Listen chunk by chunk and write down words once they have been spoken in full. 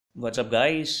What's up,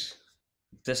 guys?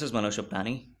 This is Manoj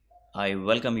Shapnani. I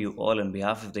welcome you all on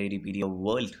behalf of the ADPD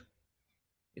world.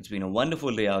 It's been a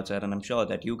wonderful day outside, and I'm sure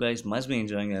that you guys must be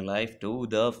enjoying your life to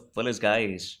the fullest,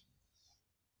 guys.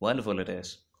 Wonderful it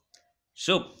is.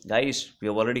 So, guys, we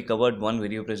have already covered one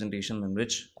video presentation in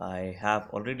which I have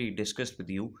already discussed with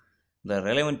you the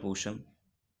relevant portion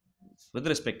with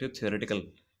respect to theoretical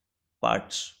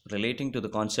parts relating to the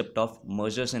concept of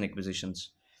mergers and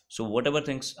acquisitions. So, whatever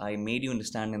things I made you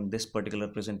understand in this particular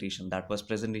presentation, that was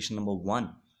presentation number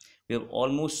one, we have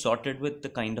almost sorted with the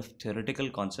kind of theoretical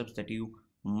concepts that you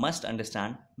must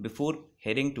understand before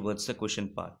heading towards the question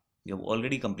part. You have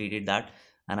already completed that,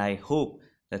 and I hope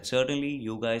that certainly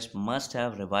you guys must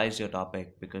have revised your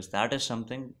topic because that is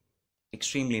something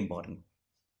extremely important.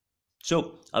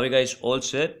 So, are we guys all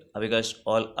set? Are we guys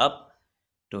all up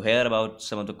to hear about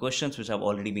some of the questions which have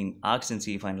already been asked in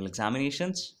CE final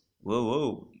examinations? Whoa,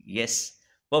 whoa, yes.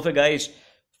 Perfect, guys.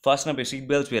 Fasten up your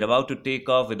seatbelts. We are about to take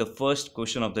off with the first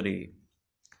question of the day.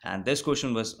 And this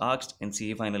question was asked in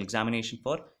CE final examination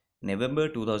for November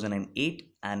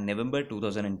 2008 and November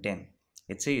 2010.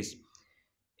 It says,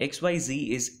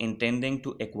 XYZ is intending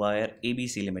to acquire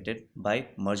ABC Limited by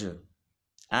merger,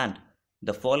 and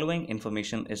the following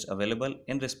information is available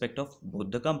in respect of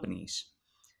both the companies.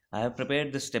 I have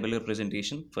prepared this tabular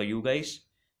presentation for you guys,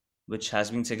 which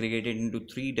has been segregated into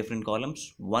three different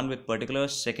columns, one with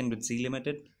particulars, second with C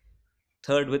Limited,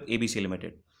 third with ABC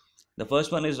Limited. The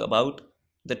first one is about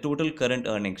the total current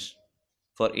earnings.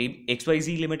 For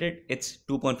XYZ Limited, it's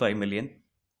 2.5 million.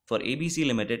 For ABC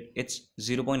Limited, it's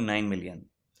 0.9 million.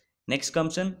 Next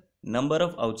comes in number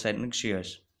of outstanding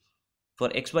shares. For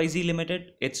XYZ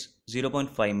Limited, it's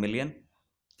 0.5 million.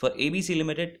 For ABC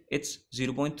Limited, it's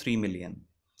 0.3 million.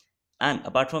 And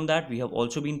apart from that, we have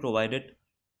also been provided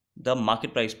the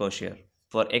market price per share.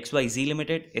 For XYZ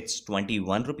Limited, it's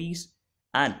 21 rupees.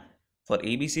 And for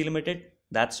ABC Limited,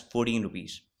 that's 14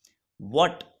 rupees.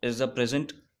 What is the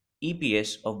present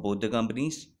EPS of both the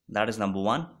companies? That is number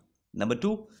one. Number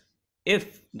two,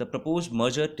 if the proposed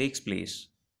merger takes place,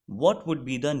 what would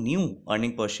be the new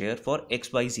earning per share for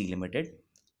XYZ Limited,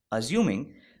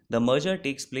 assuming the merger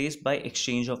takes place by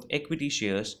exchange of equity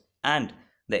shares and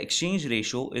the exchange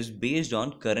ratio is based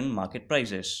on current market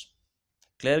prices?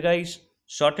 Clear, guys?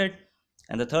 Sorted?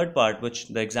 And the third part, which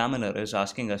the examiner is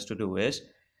asking us to do, is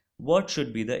what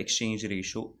should be the exchange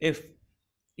ratio if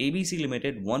ABC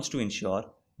Limited wants to ensure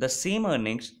the same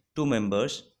earnings to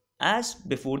members as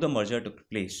before the merger took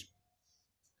place?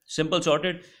 Simple,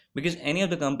 sorted. Because any of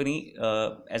the company,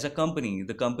 as a company,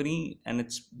 the company and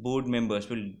its board members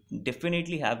will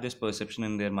definitely have this perception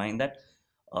in their mind that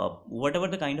whatever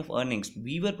the kind of earnings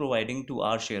we were providing to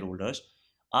our shareholders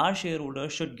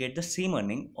should get the same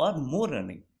earning or more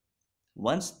earning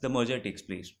once the merger takes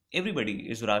place. Everybody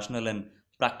is rational and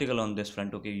practical on this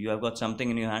front. Okay, you have got something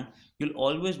in your hand, you'll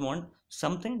always want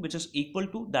something which is equal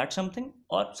to that something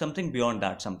or something beyond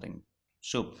that something.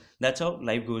 So that's how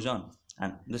life goes on,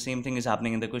 and the same thing is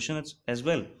happening in the question as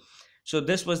well. So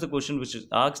this was the question which is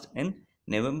asked in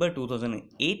November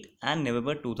 2008 and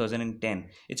November 2010.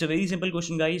 It's a very simple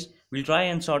question, guys. We'll try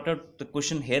and sort out the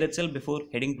question here itself before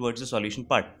heading towards the solution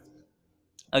part.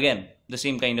 Again, the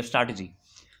same kind of strategy.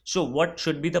 So what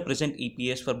should be the present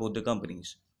EPS for both the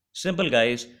companies? Simple,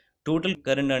 guys. Total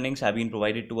current earnings have been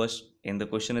provided to us in the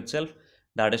question itself.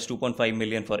 That is 2.5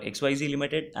 million for XYZ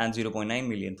Limited and 0.9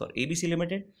 million for ABC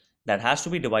Limited. That has to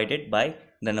be divided by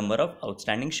the number of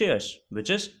outstanding shares,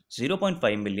 which is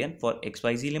 0.5 million for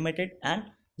XYZ Limited and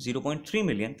 0.3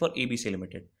 million for ABC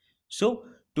Limited. So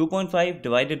 2.5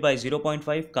 divided by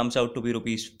 0.5 comes out to be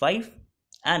rupees 5,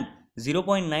 and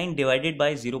 0.9 divided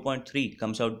by 0.3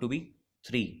 comes out to be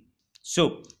 3.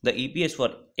 So the EPS for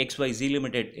XYZ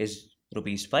Limited is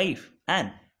rupees 5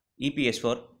 and EPS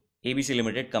for ABC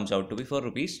Limited comes out to be for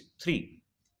rupees 3.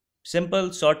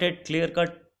 Simple, sorted, clear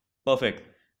cut, perfect.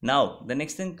 Now the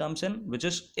next thing comes in, which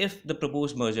is if the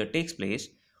proposed merger takes place,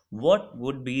 what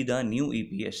would be the new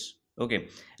EPS? Okay,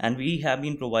 and we have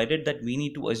been provided that we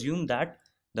need to assume that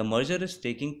the merger is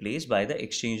taking place by the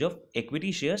exchange of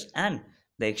equity shares and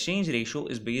the exchange ratio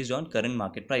is based on current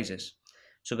market prices.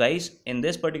 So guys, in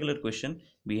this particular question,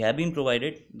 we have been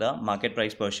provided the market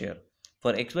price per share.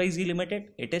 For XYZ Limited,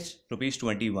 it is rupees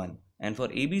 21, and for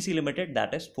ABC Limited,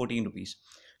 that is 14 rupees.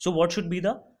 So what should be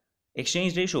the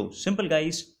exchange ratio? Simple,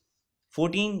 guys.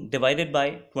 14 divided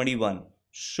by 21.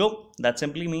 So that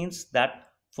simply means that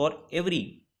for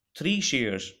every 3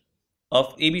 shares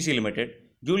of ABC Limited,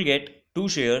 you will get 2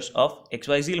 shares of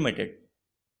XYZ Limited,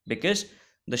 because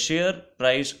the share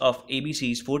price of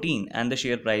ABC is 14 and the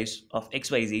share price of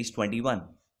XYZ is 21.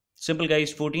 Simple,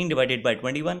 guys. 14 divided by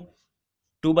 21,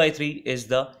 2 by 3 is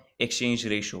the exchange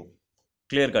ratio.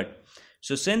 Clear cut.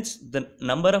 So since the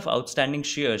number of outstanding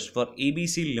shares for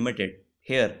ABC Limited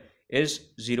here is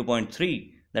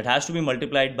 0.3, that has to be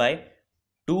multiplied by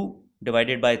 2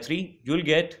 divided by 3, you'll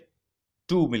get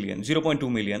 2 million, 0.2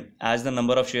 million as the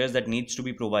number of shares that needs to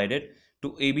be provided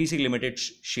to ABC Limited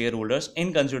shareholders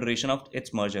in consideration of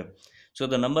its merger. So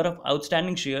the number of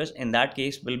outstanding shares in that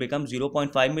case will become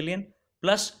 0.5 million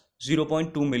plus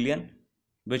 0.2 million,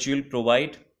 which you'll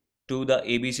provide to the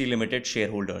ABC Limited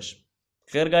shareholders.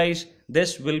 Clear guys,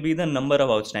 this will be the number of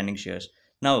outstanding shares.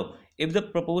 Now, if the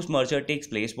proposed merger takes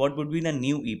place, what would be the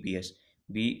new EPS?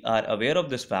 We are aware of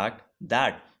this fact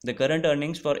that the current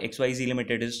earnings for XYZ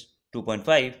Limited is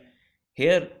 2.5.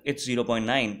 Here it's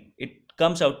 0.9. It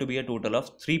comes out to be a total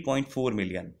of 3.4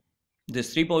 million.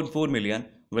 This 3.4 million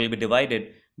will be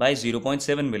divided by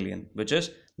 0.7 million, which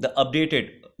is the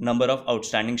updated number of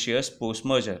outstanding shares post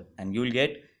merger, and you'll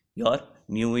get your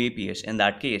new EPS in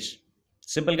that case.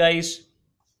 Simple guys.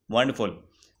 Wonderful.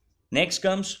 Next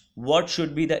comes what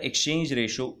should be the exchange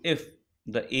ratio if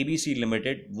the ABC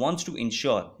Limited wants to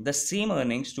ensure the same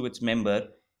earnings to its member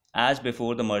as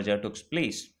before the merger took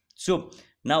place. So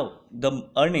now the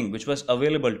earning which was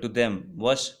available to them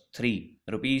was 3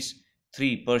 rupees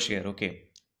 3 per share. Okay,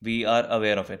 we are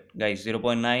aware of it guys.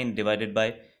 0.9 divided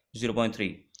by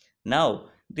 0.3. Now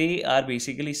they are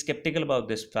basically skeptical about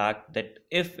this fact that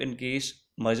if in case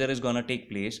merger is gonna take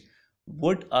place,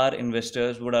 would our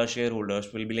investors, would our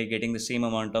shareholders will be like getting the same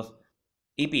amount of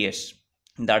EPS,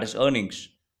 that is earnings,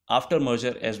 after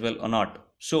merger as well or not.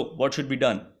 So what should be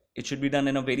done? It should be done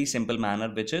in a very simple manner,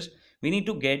 which is we need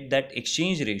to get that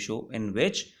exchange ratio in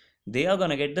which they are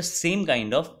gonna get the same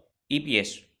kind of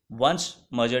EPS once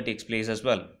merger takes place as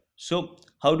well. So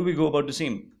how do we go about the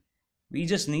same? We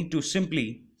just need to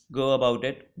simply go about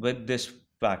it with this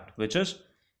fact, which is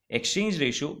exchange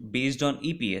ratio based on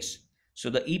EPS. So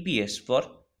the EPS for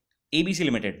ABC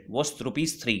Limited was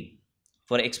rupees 3.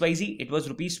 For XYZ, it was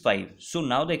rupees 5. So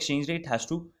now the exchange rate has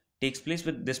to takes place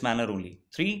with this manner only.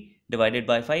 3 divided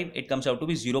by 5, it comes out to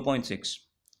be 0.6.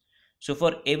 So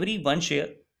for every one share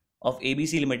of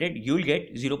ABC Limited, you'll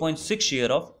get 0.6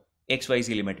 share of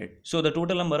XYZ Limited. So the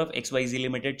total number of XYZ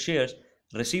Limited shares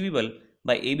receivable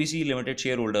by ABC Limited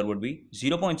shareholder would be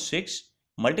 0.6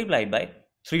 multiplied by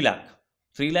 3 lakh.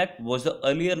 3 lakh was the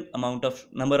earlier amount of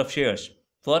number of shares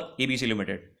for ABC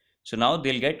Limited. So now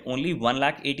they'll get only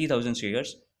 1,80,000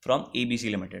 shares from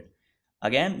ABC Limited.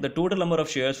 Again, the total number of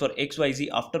shares for XYZ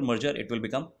after merger, it will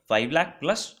become 5 lakh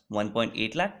plus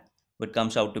 1.8 lakh, which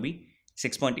comes out to be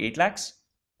 6.8 lakhs.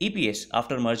 EPS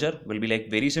after merger will be like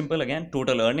very simple again,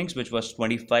 total earnings which was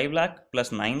 25 lakh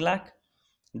plus 9 lakh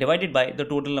divided by the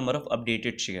total number of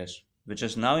updated shares, which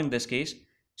is now in this case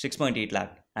 6.8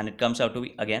 lakh, and it comes out to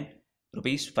be again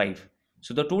rupees 5.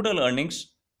 So the total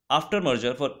earnings after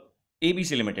merger for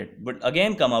ABC Limited would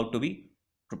again come out to be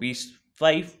rupees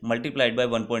 5 multiplied by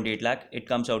 1.8 lakh, it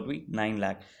comes out to be 9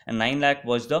 lakh, and 9 lakh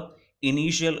was the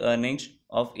initial earnings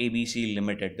of ABC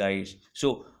Limited guys.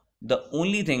 So the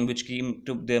only thing which came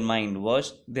to their mind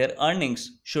was their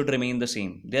earnings should remain the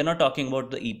same. They're not talking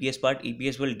about the EPS part.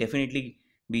 EPS will definitely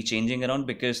be changing around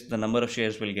because the number of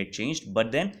shares will get changed,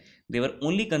 but then they were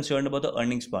only concerned about the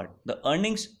earnings part. The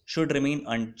earnings should remain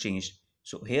unchanged.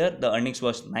 So here the earnings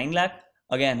was 9 lakh.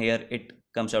 Again here it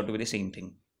comes out to be the same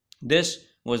thing. This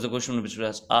was the question which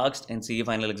was asked in CA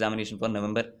final examination for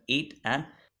November 8 and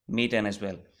May 10 as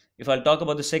well. If I'll talk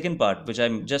about the second part, which I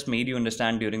just made you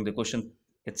understand during the question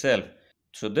itself.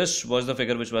 So this was the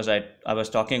figure which was I was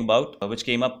talking about, which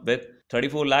came up with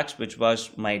 34 lakhs, which was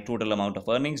my total amount of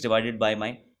earnings divided by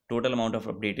my total amount of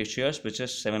updated shares, which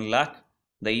is 7 lakh.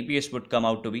 The EPS would come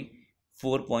out to be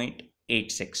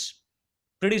 4.86.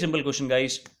 Pretty simple question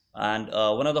guys, and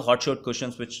one of the hotshot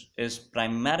questions which is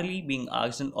primarily being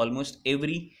asked in almost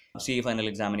every CA final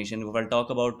examination. If I'll talk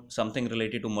about something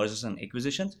related to mergers and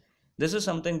acquisitions, this is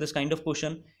something, this kind of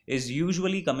question is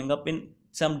usually coming up in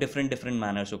some different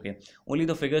manners. Okay, only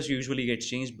the figures usually get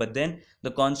changed, but then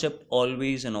the concept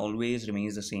always and always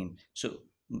remains the same. So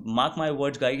mark my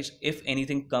words guys, if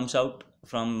anything comes out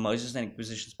from mergers and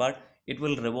acquisitions part, it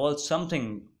will revolve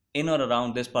something in or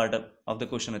around this part of the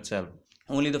question itself.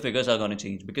 Only the figures are going to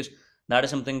change, because that is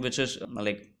something which is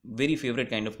like very favorite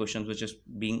kind of questions which is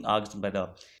being asked by the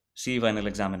CA final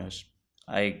examiners.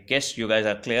 I guess you guys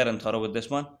are clear and thorough with this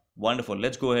one. Wonderful.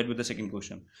 Let's go ahead with the second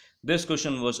question. This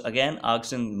question was again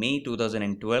asked in May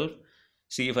 2012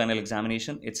 CA final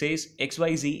examination. It says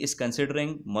XYZ is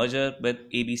considering merger with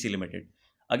ABC Limited.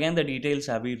 Again, the details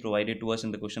have been provided to us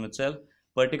in the question itself.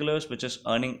 Particulars, which is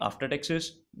earning after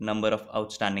taxes, number of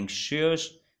outstanding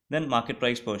shares, then market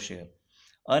price per share.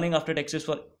 Earning after taxes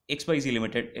for XYZ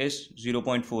Limited is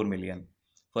 0.4 million.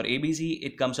 For ABC,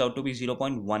 it comes out to be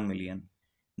 0.1 million.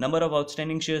 Number of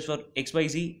outstanding shares for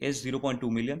XYZ is 0.2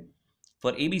 million.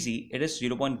 For ABC, it is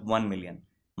 0.1 million.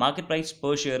 Market price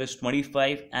per share is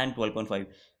 25 and 12.5.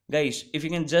 Guys, if you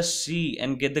can just see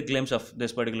and get the glimpse of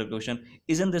this particular question,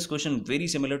 isn't this question very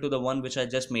similar to the one which I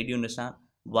just made you understand?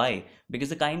 Why? Because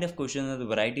the kind of questions and the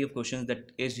variety of questions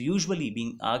that is usually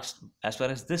being asked as far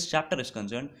as this chapter is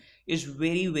concerned is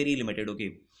very, very limited,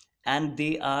 okay? And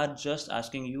they are just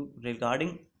asking you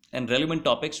regarding and relevant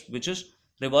topics which is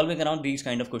revolving around these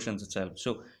kind of questions itself.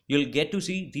 So you'll get to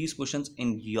see these questions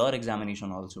in your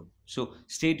examination also. So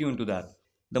stay tuned to that.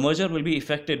 The merger will be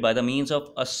effected by the means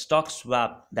of a stock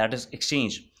swap, that is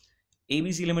exchange.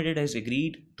 ABC Limited has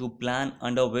agreed to plan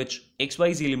under which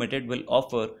XYZ Limited will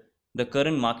offer the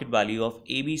current market value of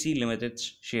ABC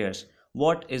Limited's shares.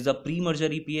 What is the pre-merger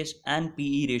EPS and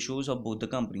PE ratios of both the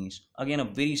companies? Again, a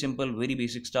very simple, very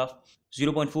basic stuff.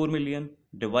 0.4 million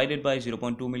divided by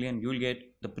 0.2 million, you will get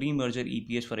the pre-merger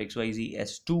EPS for XYZ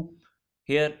as 2.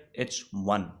 Here it's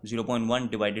 1. 0.1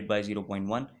 divided by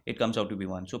 0.1, it comes out to be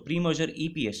 1. So pre-merger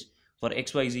EPS for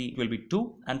XYZ will be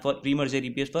 2, and for pre-merger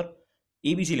EPS for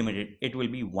ABC Limited, it will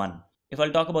be 1. If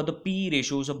I'll talk about the PE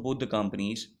ratios of both the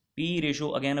companies, PE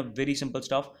ratio, again a very simple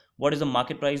stuff. What is the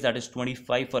market price? That is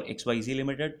 25 for XYZ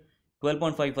Limited,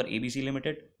 12.5 for ABC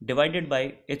Limited, divided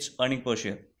by its earning per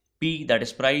share. P, that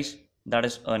is price, that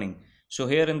is earning. So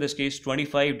here in this case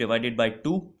 25 divided by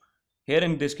 2. Here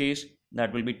in this case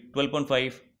that will be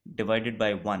 12.5 divided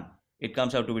by 1. It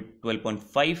comes out to be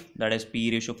 12.5, that is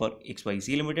PE ratio for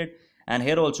XYZ Limited. And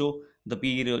here also the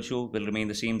PE ratio will remain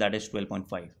the same, that is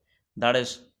 12.5. That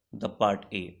is the part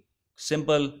A.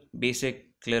 Simple, basic,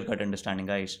 clear-cut understanding,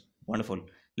 guys. Wonderful.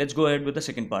 Let's go ahead with the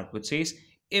second part, which says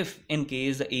if in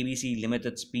case the ABC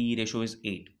Limited's PE ratio is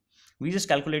 8. We just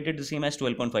calculated the same as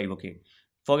 12.5, okay?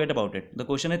 Forget about it. The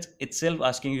question is itself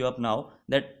asking you up now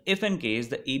that if in case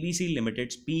the ABC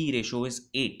Limited's PE ratio is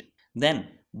 8, then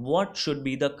what should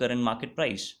be the current market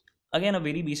price? Again, a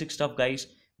very basic stuff, guys.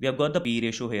 We have got the PE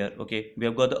ratio here, okay? We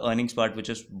have got the earnings part, which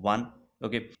is 1,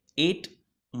 okay? 8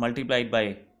 multiplied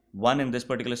by 1 in this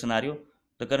particular scenario,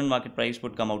 the current market price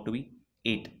would come out to be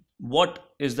 8.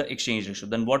 What is the exchange ratio?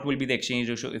 Then what will be the exchange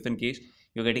ratio if in case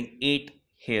you're getting 8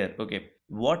 here, okay?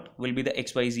 What will be the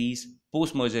XYZ's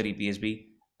post-merger EPS be?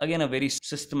 Again, a very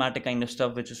systematic kind of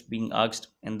stuff which is being asked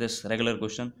in this regular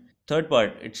question. Third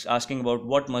part, it's asking about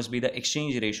what must be the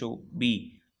exchange ratio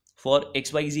be for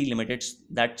XYZ Limited's,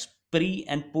 that's pre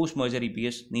and post-merger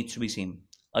EPS needs to be same.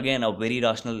 Again, a very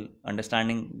rational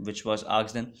understanding which was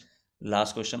asked in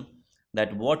last question,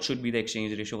 that what should be the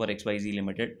exchange ratio for XYZ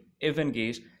Limited if in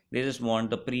case they just want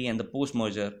the pre and the post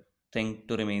merger thing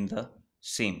to remain the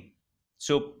same.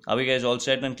 So are we guys all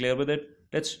set and clear with it?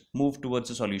 Let's move towards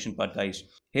the solution part, guys.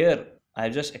 Here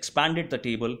I've just expanded the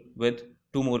table with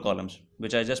 2 more columns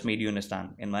which I just made you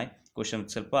understand in my question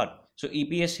itself part. So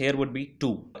EPS here would be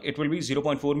 2. It will be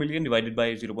 0.4 million divided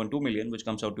by 0.2 million, which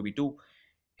comes out to be 2.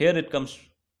 Here it comes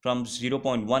from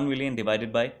 0.1 million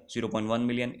divided by 0.1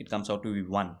 million, it comes out to be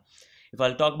 1. If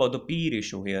I'll talk about the P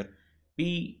ratio here,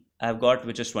 P I've got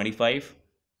which is 25,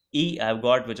 E I've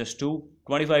got which is 2,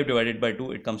 25 divided by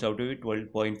 2, it comes out to be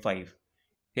 12.5.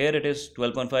 Here it is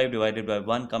 12.5 divided by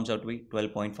 1 comes out to be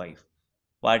 12.5.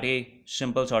 Part A,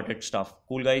 simple sorted stuff.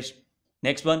 Cool, guys.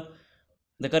 Next one,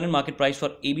 the current market price for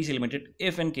ABC Limited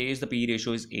if in case the PE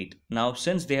ratio is 8. Now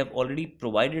since they have already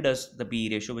provided us the PE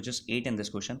ratio which is 8 in this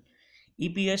question,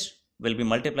 EPS will be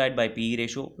multiplied by PE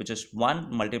ratio which is 1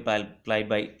 multiplied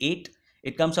by 8.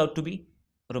 It comes out to be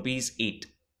rupees 8.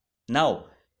 Now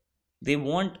they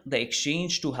want the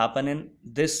exchange to happen in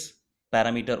this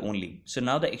parameter only. So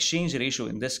now the exchange ratio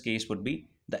in this case would be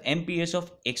the MPS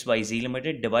of XYZ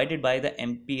Limited divided by the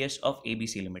MPS of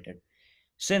ABC Limited.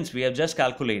 Since we have just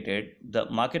calculated the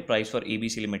market price for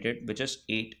ABC Limited which is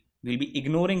 8, we'll be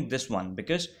ignoring this one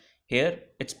because here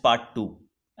it's part 2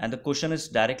 and the question is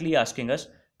directly asking us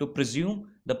to presume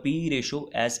the PE ratio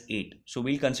as 8. So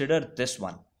we'll consider this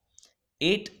one.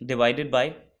 8 divided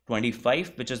by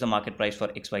 25, which is the market price for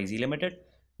XYZ Limited,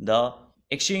 the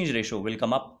exchange ratio will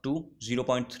come up to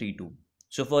 0.32.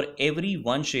 So for every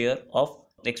 1 share of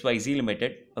XYZ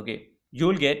Limited, okay,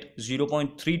 you'll get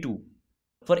 0.32.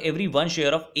 For every 1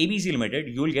 share of ABC Limited,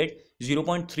 you'll get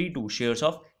 0.32 shares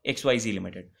of XYZ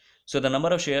Limited. So the number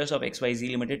of shares of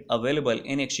XYZ Limited available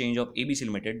in exchange of ABC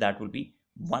Limited, that will be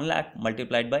 1 lakh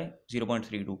multiplied by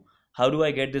 0.32. How do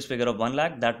I get this figure of 1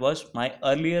 lakh? That was my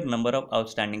earlier number of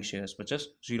outstanding shares, which is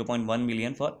 0.1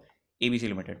 million for ABC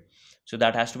Limited. So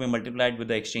that has to be multiplied with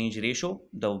the exchange ratio,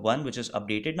 the one which is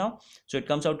updated now. So it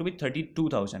comes out to be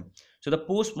 32,000. So the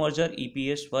post-merger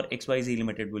EPS for XYZ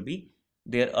Limited will be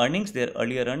their earnings, their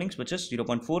earlier earnings, which is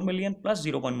 0.4 million plus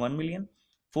 0.1 million,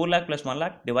 4 lakh plus 1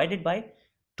 lakh divided by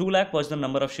 2 lakh was the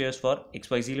number of shares for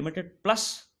XYZ Limited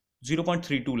plus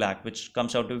 0.32 lakh, which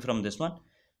comes out to be from this one.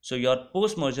 So your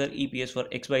post-merger EPS for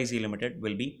XYZ Limited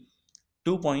will be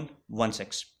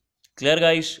 2.16. Clear,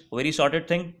 guys? Very sorted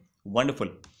thing. Wonderful.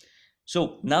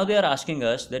 So now they are asking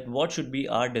us that what should be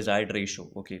our desired ratio.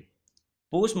 Okay.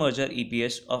 Post-merger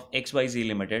EPS of XYZ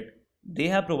Limited, they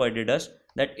have provided us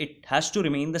that it has to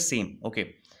remain the same.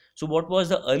 Okay. So what was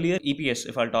the earlier EPS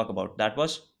if I'll talk about? That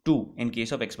was 2 in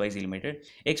case of XYZ Limited.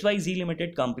 XYZ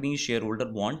Limited company's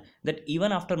shareholder want that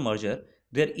even after merger,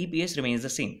 their EPS remains the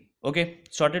same. Okay,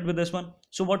 sorted with this one.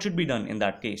 So what should be done in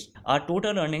that case? Our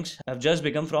total earnings have just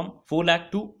become from 4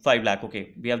 lakh to 5 lakh.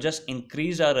 Okay, we have just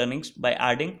increased our earnings by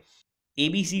adding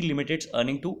ABC Limited's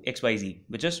earning to XYZ,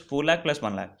 which is 4 lakh plus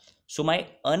 1 lakh. So my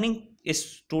earning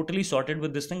is totally sorted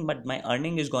with this thing, but my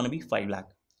earning is going to be 5 lakh.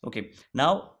 Okay,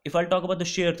 now if I'll talk about the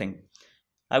share thing,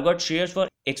 I've got shares for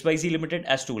XYZ Limited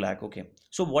as 2 lakh. Okay,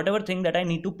 so whatever thing that I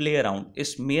need to play around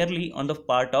is merely on the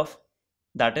part of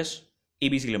that is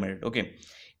ABC Limited. Okay,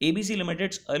 ABC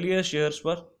Limited's earlier shares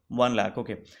were 1 lakh.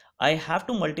 Okay, I have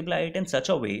to multiply it in such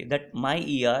a way that my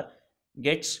ER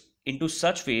gets into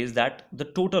such phase that the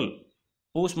total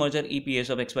post-merger EPS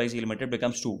of XYZ Limited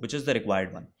becomes 2, which is the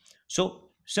required one. So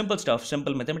simple stuff,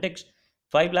 simple mathematics.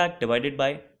 5 lakh divided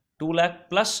by 2 lakh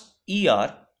plus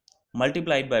ER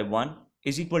multiplied by 1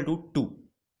 is equal to 2,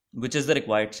 which is the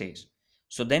required size.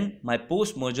 So then my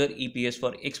post-merger EPS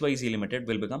for XYZ Limited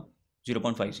will become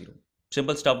 0.50.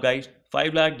 Simple stuff, guys.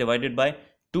 5 lakh divided by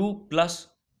 2 plus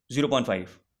 0.5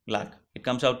 lakh. It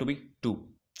comes out to be 2.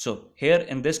 So here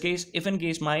in this case, if in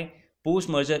case my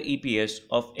post-merger EPS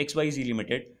of XYZ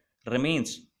Limited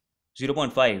remains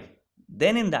 0.5,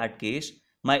 then in that case,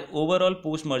 my overall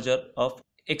post-merger of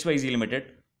XYZ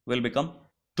Limited will become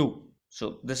 2.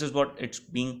 So this is what it's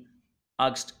being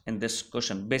asked in this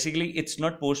question. Basically, it's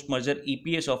not post-merger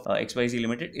EPS of XYZ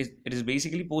Limited. It is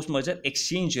basically post-merger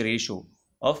exchange ratio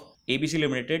of ABC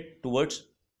Limited towards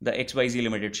the XYZ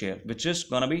Limited share, which is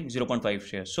gonna be 0.5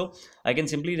 shares. So I can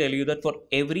simply tell you that for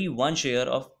every 1 share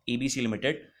of ABC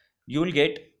Limited, you will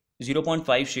get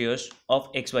 0.5 shares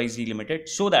of XYZ Limited,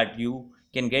 so that you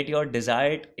can get your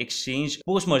desired exchange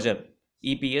post-merger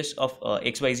EPS of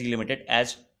XYZ Limited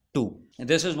as 2.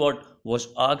 This is what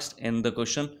was asked in the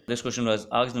question. This question was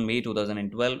asked in May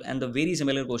 2012, and the very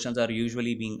similar questions are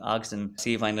usually being asked in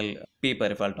CA final paper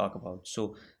if I'll talk about.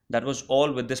 So that was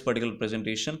all with this particular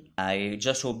presentation. I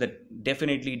just hope that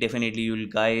definitely you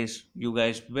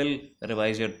guys will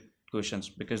revise your questions,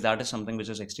 because that is something which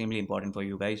is extremely important for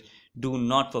you guys. Do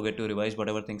not forget to revise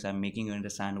whatever things I'm making you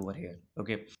understand over here.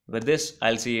 Okay, with this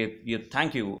I'll say you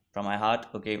thank you from my heart.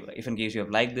 Okay, if in case you have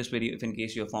liked this video, if in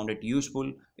case you have found it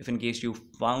useful, if in case you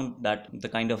found that the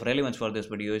kind of relevance for this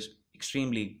video is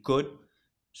extremely good,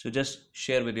 so just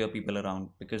share with your people around,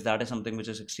 because that is something which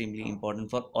is extremely important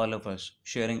for all of us.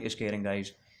 Sharing is caring,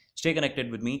 guys. Stay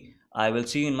connected with me. I will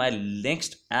see you in my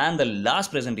next and the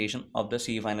last presentation of the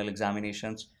CE final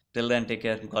examinations. Till then, take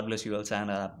care. God bless you all.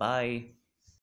 Sayonara. Bye.